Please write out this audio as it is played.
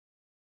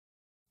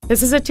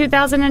This is a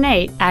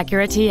 2008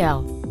 Acura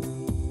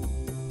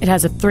TL. It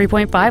has a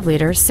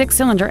 3.5-liter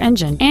six-cylinder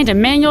engine and a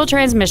manual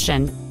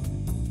transmission.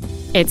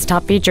 Its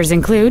top features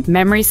include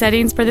memory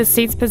settings for the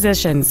seat's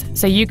positions,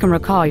 so you can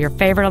recall your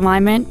favorite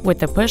alignment with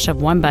the push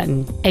of one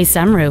button, a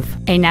sunroof,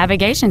 a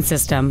navigation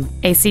system,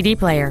 a CD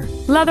player,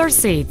 leather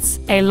seats,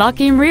 a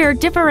locking rear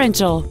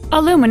differential,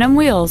 aluminum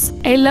wheels,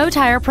 a low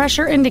tire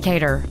pressure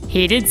indicator,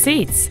 heated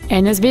seats,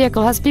 and this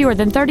vehicle has fewer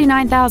than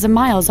 39,000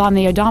 miles on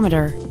the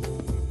odometer.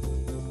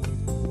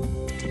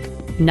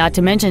 Not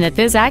to mention that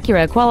this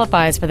Acura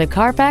qualifies for the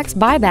Carfax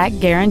buyback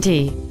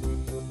guarantee.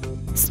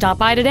 Stop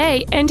by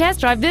today and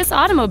test drive this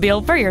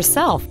automobile for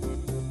yourself.